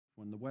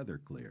when the weather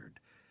cleared.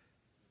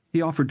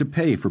 He offered to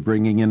pay for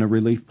bringing in a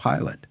relief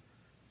pilot,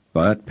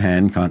 but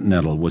Pan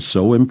Continental was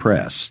so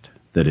impressed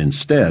that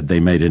instead they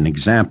made an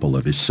example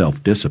of his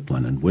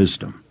self-discipline and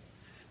wisdom.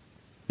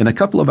 In a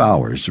couple of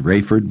hours,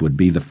 Rayford would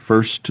be the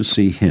first to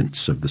see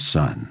hints of the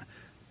sun,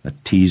 a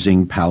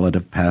teasing palette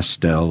of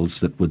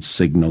pastels that would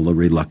signal a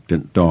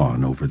reluctant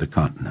dawn over the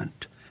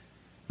continent.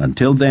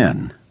 Until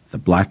then, the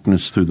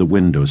blackness through the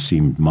window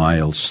seemed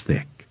miles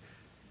thick.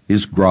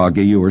 His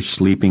groggy or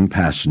sleeping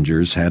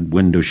passengers had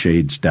window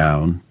shades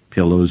down,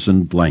 pillows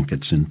and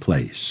blankets in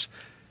place.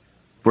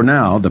 For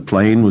now, the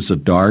plane was a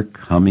dark,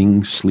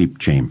 humming sleep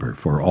chamber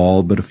for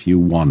all but a few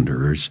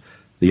wanderers,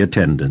 the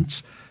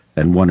attendants,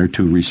 and one or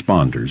two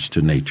responders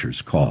to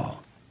nature's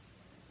call.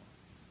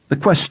 The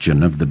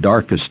question of the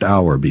darkest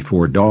hour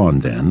before dawn,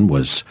 then,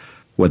 was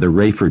whether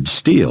Rayford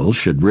Steele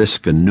should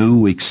risk a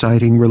new,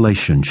 exciting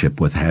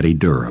relationship with Hattie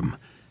Durham.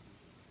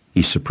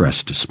 He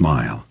suppressed a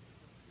smile.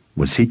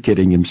 Was he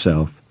kidding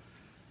himself?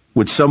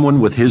 Would someone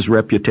with his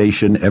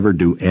reputation ever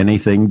do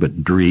anything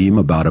but dream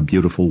about a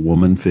beautiful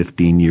woman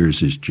 15 years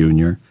his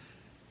junior?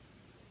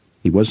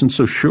 He wasn't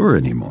so sure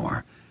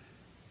anymore.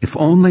 If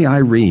only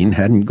Irene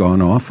hadn't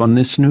gone off on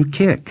this new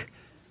kick.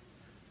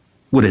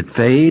 Would it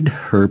fade,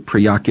 her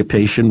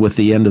preoccupation with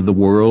the end of the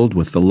world,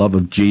 with the love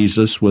of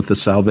Jesus, with the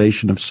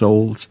salvation of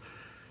souls?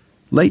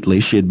 Lately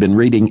she had been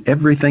reading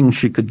everything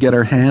she could get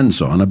her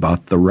hands on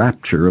about the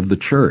rapture of the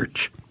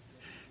church.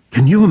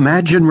 "Can you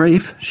imagine,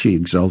 Rafe?" she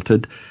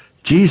exulted.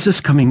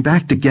 "Jesus coming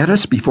back to get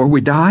us before we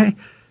die?"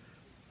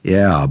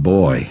 "Yeah,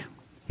 boy,"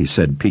 he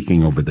said,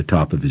 peeking over the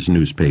top of his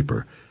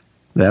newspaper.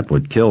 "That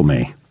would kill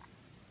me."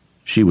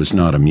 She was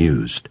not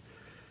amused.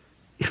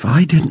 "If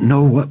I didn't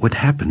know what would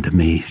happen to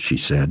me," she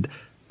said,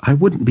 "I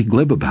wouldn't be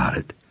glib about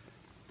it."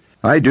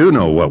 "I do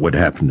know what would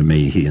happen to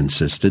me," he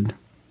insisted.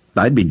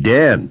 "I'd be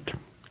dead,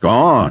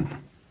 gone,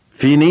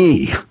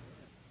 fini.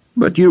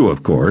 But you,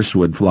 of course,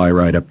 would fly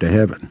right up to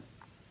heaven."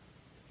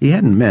 He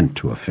hadn't meant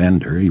to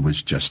offend her. He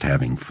was just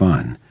having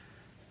fun.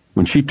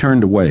 When she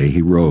turned away,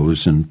 he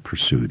rose and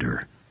pursued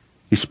her.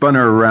 He spun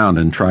her around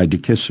and tried to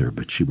kiss her,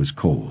 but she was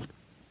cold.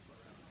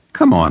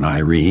 "Come on,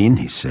 Irene,"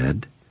 he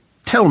said.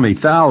 "Tell me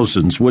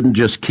thousands wouldn't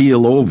just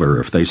keel over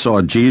if they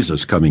saw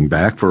Jesus coming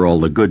back for all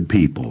the good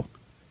people."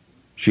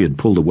 She had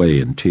pulled away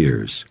in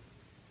tears.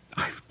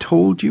 "I've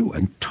told you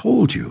and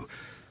told you.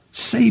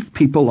 Saved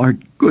people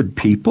aren't good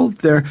people.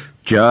 They're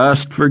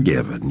just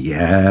forgiven.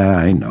 Yeah,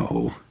 I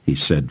know," he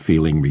said,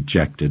 feeling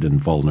rejected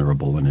and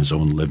vulnerable in his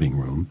own living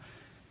room.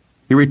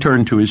 He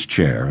returned to his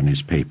chair and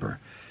his paper.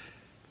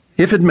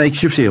 "If it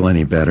makes you feel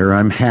any better,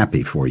 I'm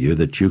happy for you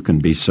that you can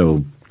be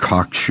so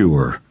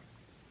cocksure."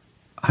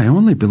 "I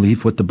only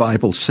believe what the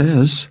Bible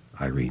says,"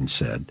 Irene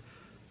said.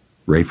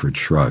 Rayford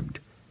shrugged.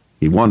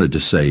 He wanted to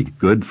say,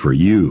 "Good for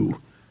you,"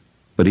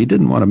 but he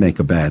didn't want to make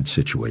a bad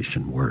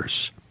situation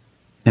worse.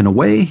 In a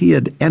way, he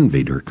had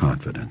envied her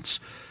confidence.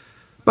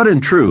 But in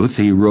truth,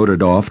 he wrote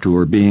it off to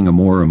her being a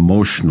more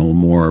emotional,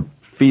 more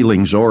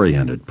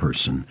feelings-oriented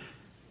person.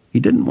 He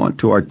didn't want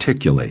to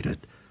articulate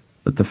it,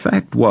 but the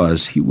fact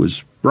was he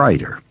was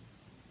brighter.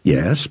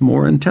 Yes,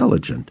 more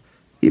intelligent.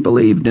 He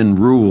believed in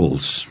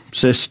rules,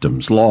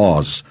 systems,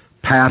 laws,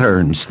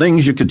 patterns,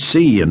 things you could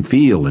see and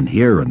feel and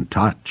hear and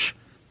touch.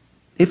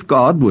 If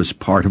God was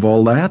part of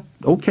all that,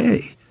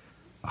 okay.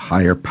 A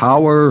higher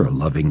power, a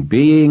loving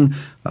being,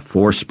 a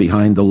force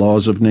behind the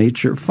laws of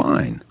nature,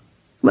 fine.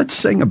 Let's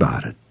sing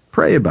about it,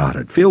 pray about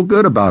it, feel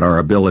good about our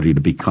ability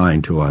to be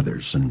kind to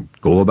others, and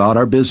go about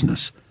our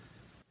business.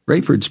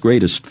 Rayford's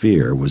greatest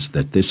fear was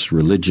that this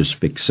religious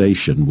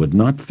fixation would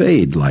not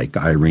fade like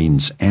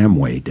Irene's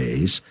Amway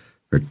days,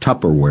 her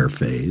Tupperware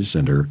phase,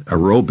 and her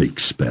aerobic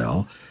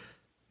spell.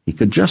 He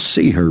could just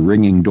see her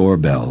ringing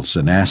doorbells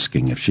and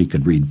asking if she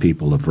could read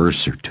people a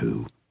verse or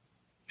two.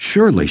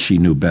 Surely she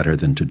knew better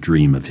than to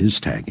dream of his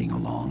tagging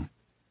along.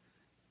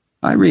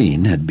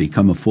 Irene had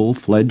become a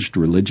full-fledged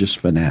religious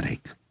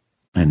fanatic,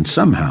 and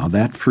somehow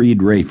that freed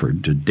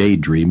Rayford to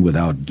daydream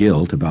without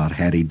guilt about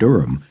Hattie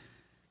Durham.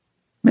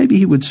 Maybe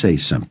he would say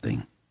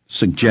something,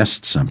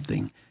 suggest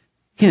something,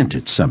 hint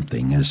at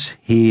something as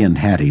he and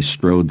Hattie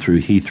strode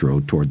through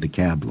Heathrow toward the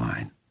cab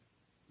line.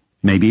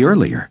 Maybe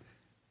earlier.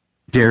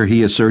 Dare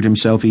he assert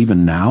himself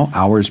even now,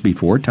 hours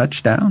before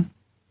touchdown?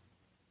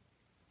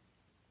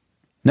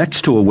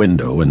 Next to a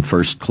window in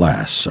first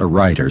class, a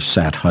writer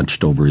sat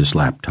hunched over his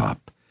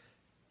laptop.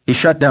 He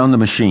shut down the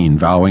machine,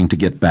 vowing to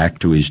get back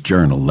to his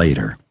journal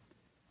later.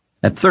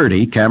 At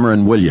 30,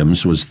 Cameron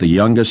Williams was the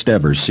youngest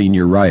ever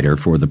senior writer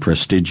for the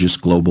prestigious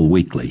Global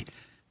Weekly,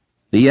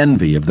 the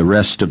envy of the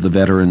rest of the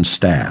veteran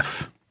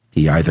staff.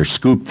 He either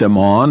scooped them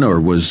on or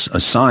was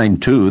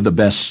assigned to the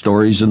best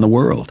stories in the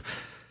world.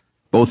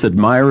 Both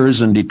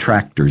admirers and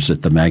detractors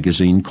at the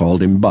magazine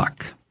called him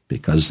Buck,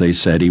 because they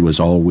said he was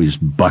always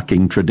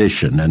bucking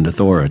tradition and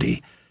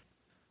authority.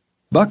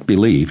 Buck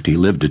believed he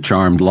lived a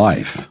charmed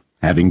life,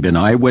 having been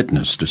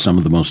eyewitness to some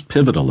of the most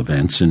pivotal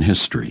events in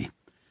history.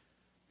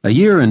 A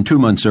year and 2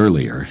 months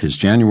earlier, his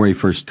January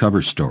 1st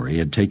cover story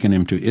had taken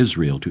him to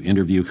Israel to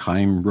interview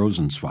Chaim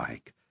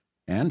Rosenzweig,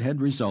 and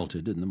had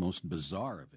resulted in the most bizarre event.